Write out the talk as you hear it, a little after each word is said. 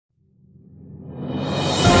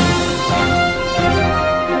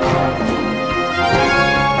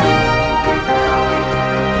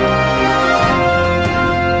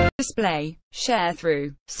display.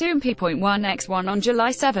 Sharethrough. Soompi.1x1 On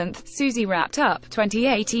July 7, Suzy wrapped up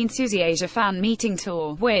 2018 Suzy Asia fan meeting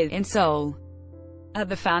tour with in Seoul. At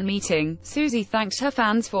the fan meeting, Suzy thanked her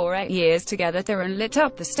fans for 8 years together and lit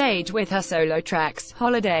up the stage with her solo tracks,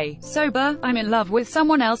 Holiday, Sober, I'm in Love with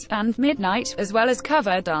Someone Else, and Midnight, as well as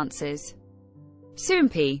cover dances.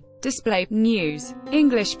 Soompi. Display. News.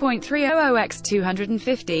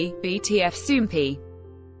 English.300x250, BTF Soompi.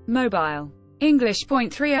 Mobile.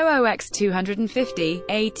 English.300x250,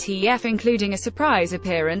 ATF including a surprise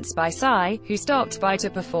appearance by Psy, who stopped by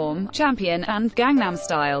to perform Champion and Gangnam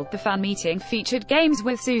Style. The fan meeting featured games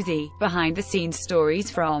with Suzy, behind-the-scenes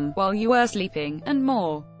stories from While You Were Sleeping, and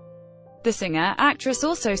more. The singer-actress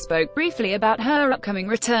also spoke briefly about her upcoming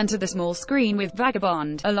return to the small screen with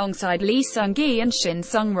Vagabond, alongside Lee Seung-gi and Shin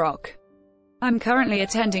Sung-rock. I'm currently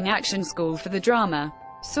attending action school for the drama.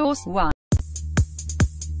 Source 1.